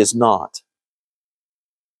decided that he is not.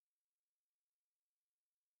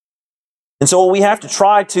 And so what we have to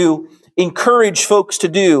try to encourage folks to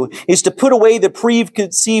do is to put away the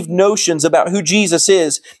preconceived notions about who Jesus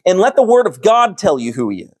is and let the Word of God tell you who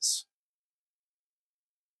he is.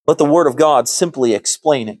 Let the Word of God simply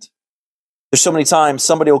explain it. There's so many times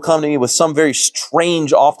somebody will come to me with some very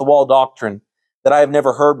strange off-the-wall doctrine that I have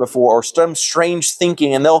never heard before, or some strange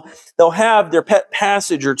thinking, and they'll have their pet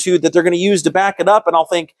passage or two that they're going to use to back it up, and I'll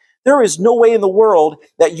think, there is no way in the world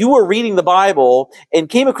that you were reading the Bible and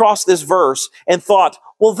came across this verse and thought,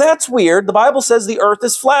 well, that's weird. The Bible says the earth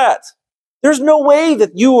is flat. There's no way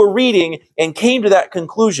that you were reading and came to that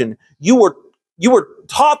conclusion. You were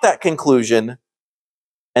taught that conclusion,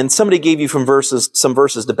 and somebody gave you some verses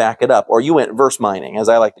to back it up, or you went verse mining, as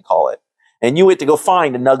I like to call it, and you went to go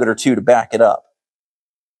find a nugget or two to back it up.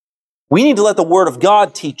 We need to let the Word of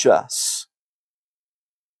God teach us.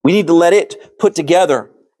 We need to let it put together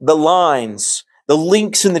the lines, the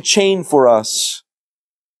links in the chain for us.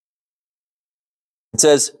 It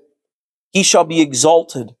says, he shall be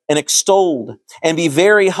exalted and extolled and be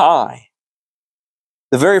very high.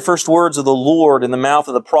 The very first words of the Lord in the mouth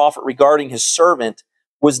of the prophet regarding his servant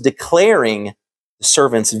was declaring the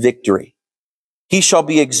servant's victory. He shall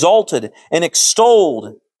be exalted and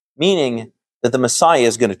extolled, meaning that the Messiah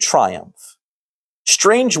is going to triumph.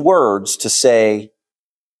 Strange words to say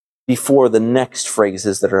before the next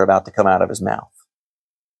phrases that are about to come out of his mouth.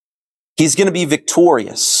 He's going to be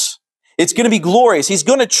victorious. It's going to be glorious. He's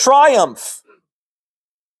going to triumph.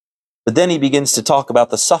 But then he begins to talk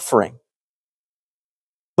about the suffering.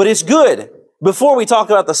 But it's good. Before we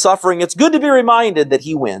talk about the suffering, it's good to be reminded that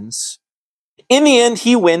he wins. In the end,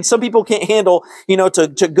 he wins. Some people can't handle,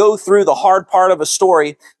 to go through the hard part of a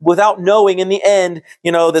story without knowing in the end,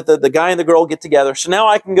 that the guy and the girl get together. So now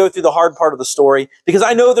I can go through the hard part of the story because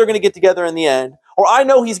I know they're going to get together in the end. Or I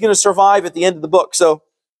know he's going to survive at the end of the book. So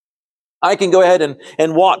I can go ahead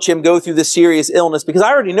and watch him go through this serious illness because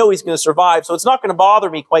I already know he's going to survive. So it's not going to bother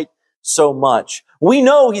me quite so much. We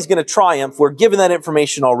know he's going to triumph. We're given that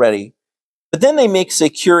information already. But then they make a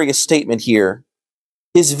curious statement here.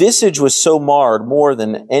 His visage was so marred more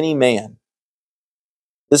than any man.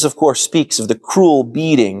 This, of course, speaks of the cruel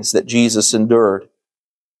beatings that Jesus endured.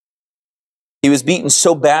 He was beaten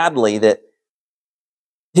so badly that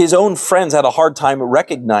his own friends had a hard time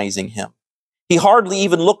recognizing him. He hardly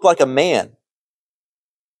even looked like a man.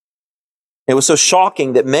 It was so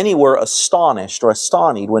shocking that many were astonished or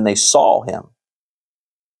astonished when they saw him.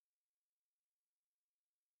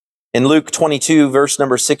 In Luke 22, verse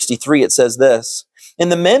number 63, it says this, and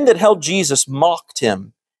the men that held Jesus mocked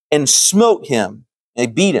him and smote him. They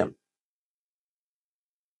beat him.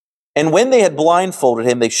 And when they had blindfolded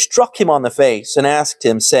him, they struck him on the face and asked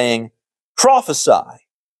him, saying, prophesy,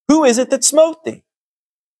 who is it that smote thee?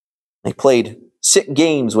 They played sick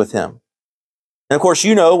games with him. And of course,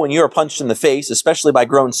 when you are punched in the face, especially by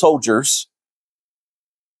grown soldiers,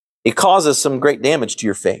 it causes some great damage to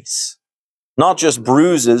your face. Not just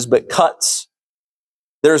bruises, but cuts.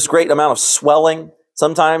 There's a great amount of swelling.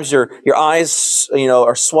 Sometimes your eyes,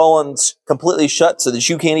 are swollen completely shut so that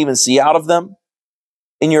you can't even see out of them.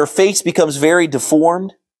 And your face becomes very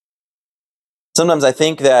deformed. Sometimes I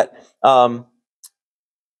think that, I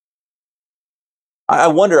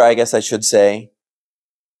wonder, I guess I should say,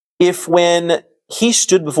 if when he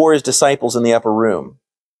stood before his disciples in the upper room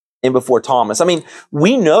and before Thomas,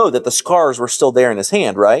 we know that the scars were still there in his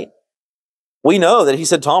hand, right? We know that he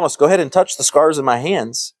said, Thomas, go ahead and touch the scars in my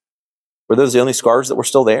hands. Were those the only scars that were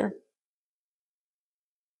still there?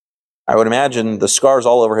 I would imagine the scars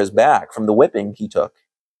all over his back from the whipping he took,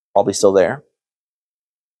 probably still there.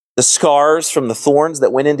 The scars from the thorns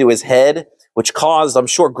that went into his head, which caused, I'm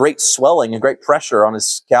sure, great swelling and great pressure on his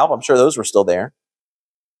scalp. I'm sure those were still there.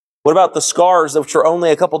 What about the scars which were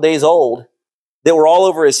only a couple days old that were all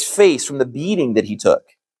over his face from the beating that he took?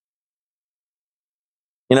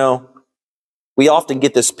 We often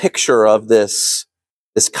get this picture of this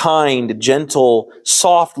kind, gentle,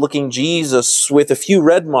 soft-looking Jesus with a few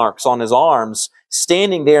red marks on his arms,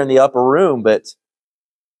 standing there in the upper room, but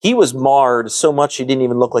he was marred so much he didn't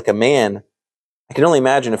even look like a man. I can only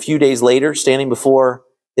imagine a few days later, standing before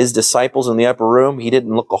his disciples in the upper room, he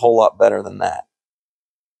didn't look a whole lot better than that.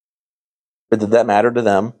 But did that matter to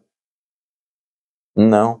them?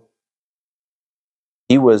 No.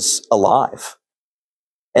 He was alive.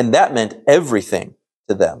 And that meant everything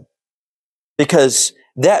to them. Because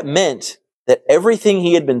that meant that everything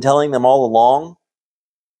he had been telling them all along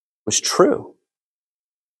was true.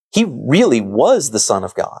 He really was the Son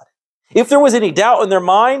of God. If there was any doubt in their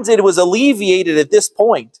minds, it was alleviated at this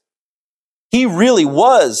point. He really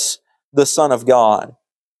was the Son of God.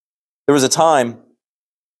 There was a time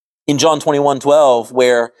in John 21:12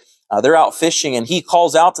 where they're out fishing and he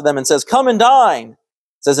calls out to them and says, come and dine.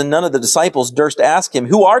 It says, and none of the disciples durst ask him,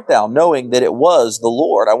 who art thou? Knowing that it was the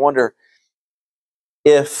Lord. I wonder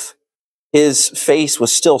if his face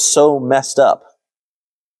was still so messed up.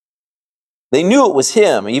 They knew it was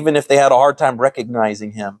him, even if they had a hard time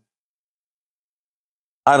recognizing him.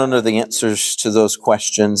 I don't know the answers to those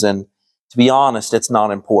questions, and to be honest, it's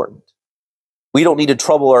not important. We don't need to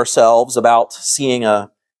trouble ourselves about seeing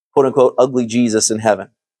a quote-unquote ugly Jesus in heaven.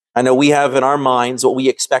 I know we have in our minds what we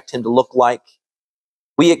expect him to look like.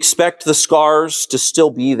 We expect the scars to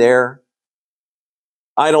still be there.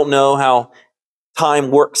 I don't know how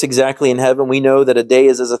time works exactly in heaven. We know that a day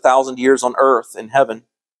is as 1,000 years on earth in heaven.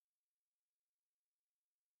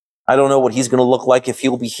 I don't know what he's going to look like, if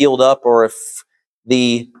he'll be healed up or if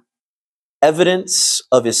the evidence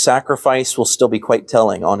of his sacrifice will still be quite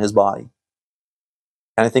telling on his body.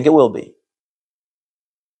 And I think it will be.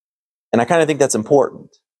 And I kind of think that's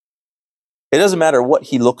important. It doesn't matter what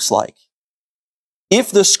he looks like. If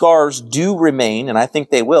the scars do remain, and I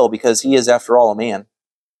think they will, because he is, after all, a man,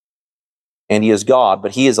 and he is God,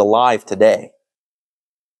 but he is alive today.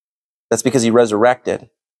 That's because he resurrected,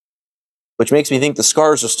 which makes me think the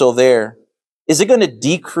scars are still there. Is it going to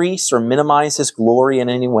decrease or minimize his glory in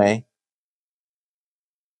any way?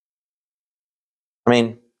 I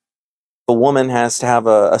mean, a woman has to have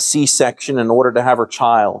a C-section in order to have her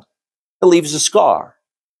child. It leaves a scar.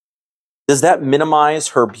 Does that minimize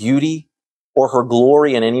her beauty or her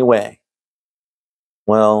glory in any way?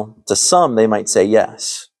 Well, to some, they might say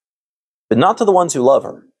yes, but not to the ones who love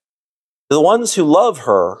her. To the ones who love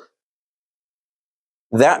her,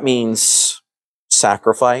 that means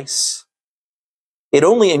sacrifice. It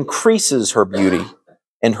only increases her beauty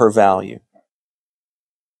and her value.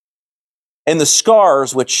 And the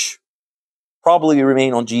scars, which probably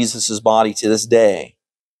remain on Jesus' body to this day,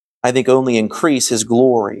 I think only increase his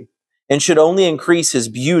glory and should only increase his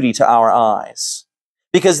beauty to our eyes.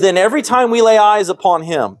 Because then every time we lay eyes upon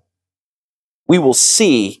him, we will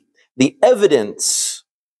see the evidence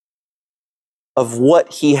of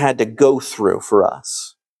what he had to go through for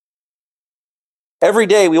us. Every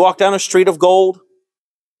day we walk down a street of gold.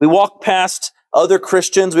 We walk past other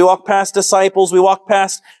Christians. We walk past disciples. We walk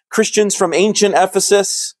past Christians from ancient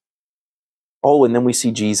Ephesus. Oh, and then we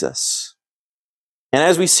see Jesus. And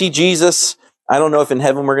as we see Jesus, I don't know if in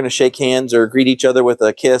heaven we're going to shake hands or greet each other with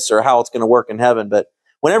a kiss or how it's going to work in heaven, but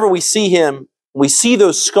whenever we see him, we see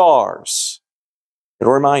those scars.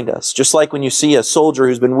 It'll remind us, just like when you see a soldier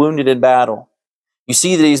who's been wounded in battle. You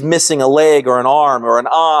see that he's missing a leg or an arm or an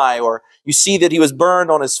eye, or you see that he was burned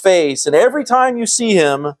on his face. And every time you see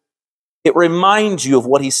him, it reminds you of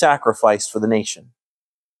what he sacrificed for the nation.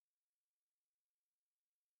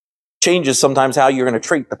 Changes sometimes how you're going to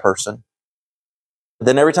treat the person. But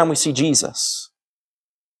then every time we see Jesus,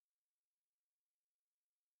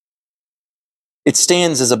 it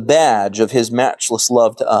stands as a badge of his matchless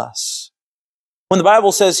love to us. When the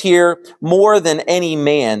Bible says here, more than any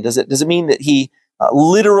man, does it mean that he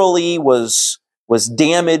literally was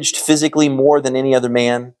damaged physically more than any other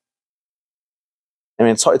man? I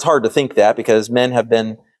mean, it's hard to think that, because men have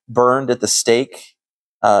been burned at the stake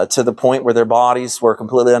to the point where their bodies were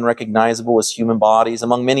completely unrecognizable as human bodies,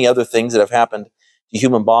 among many other things that have happened to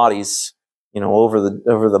human bodies, over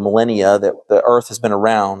the millennia that the earth has been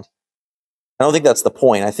around. I don't think that's the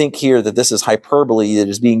point. I think here that this is hyperbole that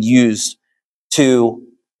is being used to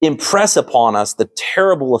impress upon us the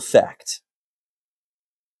terrible effect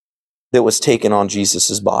that was taken on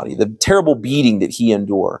Jesus' body, the terrible beating that he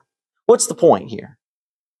endured. What's the point here?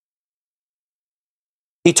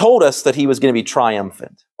 He told us that he was going to be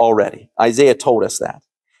triumphant already. Isaiah told us that.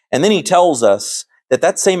 And then he tells us that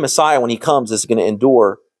that same Messiah, when he comes, is going to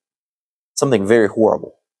endure something very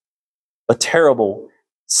horrible, a terrible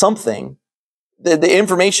something. The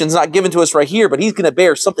information is not given to us right here, but he's going to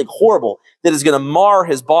bear something horrible that is going to mar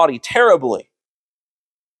his body terribly.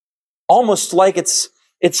 Almost like it's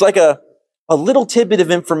like a little tidbit of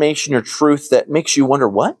information or truth that makes you wonder,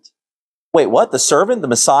 what? Wait, what? The servant, the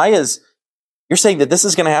Messiah is... You're saying that this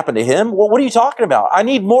is going to happen to him? Well, what are you talking about? I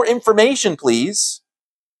need more information, please.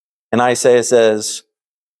 And Isaiah says,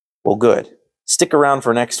 well, good. Stick around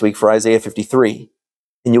for next week for Isaiah 53,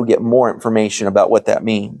 and you'll get more information about what that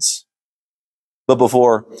means. But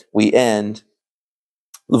before we end,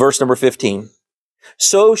 verse number 15.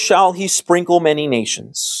 So shall he sprinkle many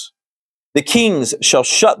nations. The kings shall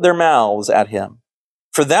shut their mouths at him.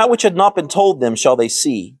 For that which had not been told them shall they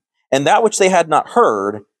see, and that which they had not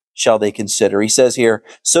heard shall they consider. He says here,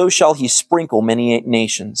 so shall he sprinkle many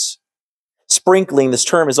nations. Sprinkling, this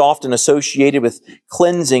term is often associated with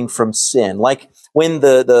cleansing from sin. Like when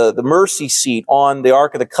the mercy seat on the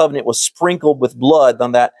Ark of the Covenant was sprinkled with blood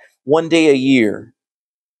on that one day a year.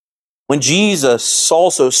 When Jesus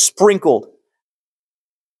also sprinkled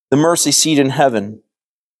the mercy seat in heaven,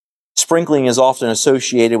 sprinkling is often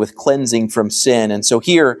associated with cleansing from sin. And so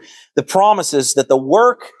here, the promise is that the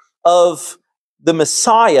work of the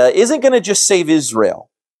Messiah isn't going to just save Israel.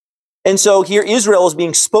 And so here Israel is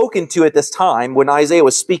being spoken to at this time when Isaiah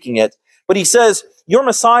was speaking it. But he says, your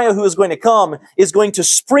Messiah who is going to come is going to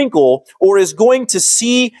sprinkle, or is going to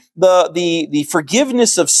see the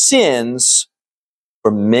forgiveness of sins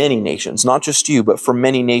for many nations, not just you, but for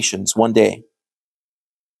many nations one day.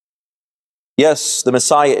 Yes, the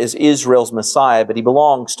Messiah is Israel's Messiah, but he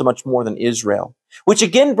belongs to much more than Israel. Which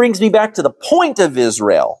again brings me back to the point of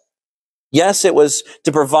Israel. Yes, it was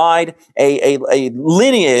to provide a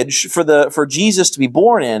lineage for Jesus to be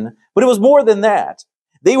born in, but it was more than that.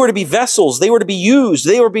 They were to be vessels. They were to be used.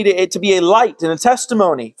 They were to be a light and a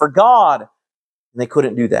testimony for God. And they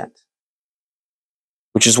couldn't do that.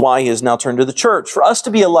 Which is why he has now turned to the church, for us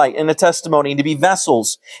to be a light and a testimony, and to be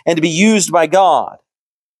vessels, and to be used by God.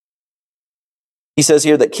 He says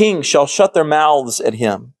here that kings shall shut their mouths at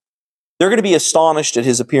him. They're going to be astonished at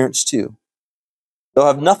his appearance too. They'll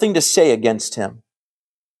have nothing to say against him.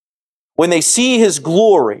 When they see his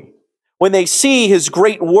glory, when they see his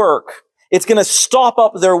great work, it's going to stop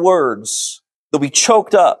up their words. They'll be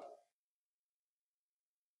choked up.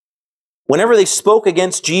 Whenever they spoke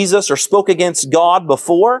against Jesus or spoke against God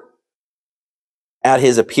before, at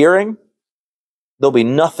his appearing, there'll be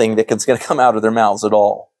nothing that's going to come out of their mouths at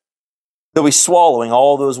all. They'll be swallowing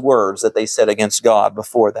all those words that they said against God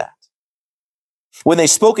before that. When they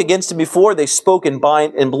spoke against him before, they spoke in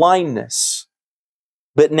blindness.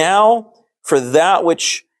 But now, for that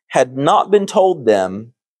which had not been told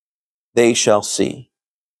them, they shall see.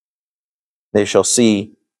 They shall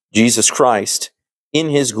see Jesus Christ in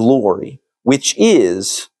his glory, which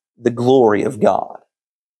is the glory of God.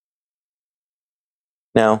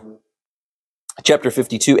 Now, chapter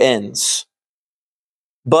 52 ends,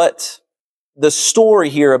 but the story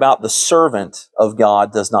here about the servant of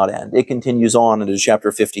God does not end. It continues on into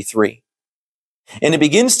chapter 53. And it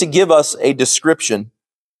begins to give us a description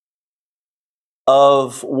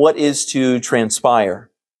of what is to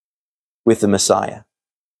transpire with the Messiah,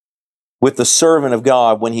 with the servant of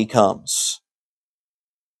God when he comes.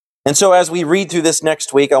 And so as we read through this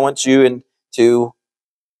next week, I want you to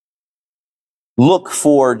look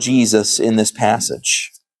for Jesus in this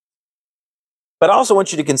passage. But I also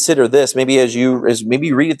want you to consider this, maybe as you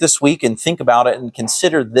read it this week and think about it and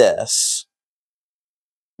consider this.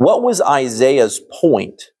 What was Isaiah's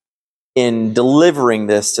point in delivering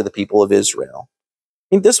this to the people of Israel?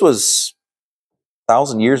 I think this was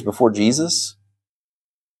 1,000 years before Jesus.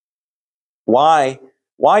 Why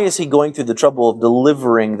is he going through the trouble of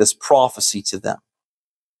delivering this prophecy to them?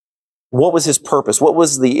 What was his purpose? What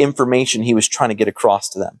was the information he was trying to get across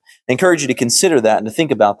to them? I encourage you to consider that and to think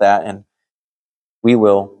about that, and we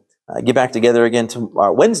will get back together again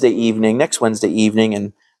next Wednesday evening,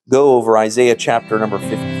 and go over Isaiah chapter number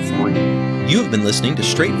 53. You have been listening to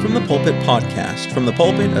Straight from the Pulpit podcast from the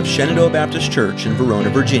pulpit of Shenandoah Baptist Church in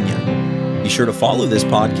Verona, Virginia. Be sure to follow this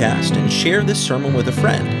podcast and share this sermon with a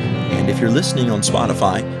friend. And if you're listening on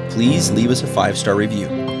Spotify, please leave us a 5-star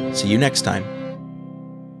review. See you next time.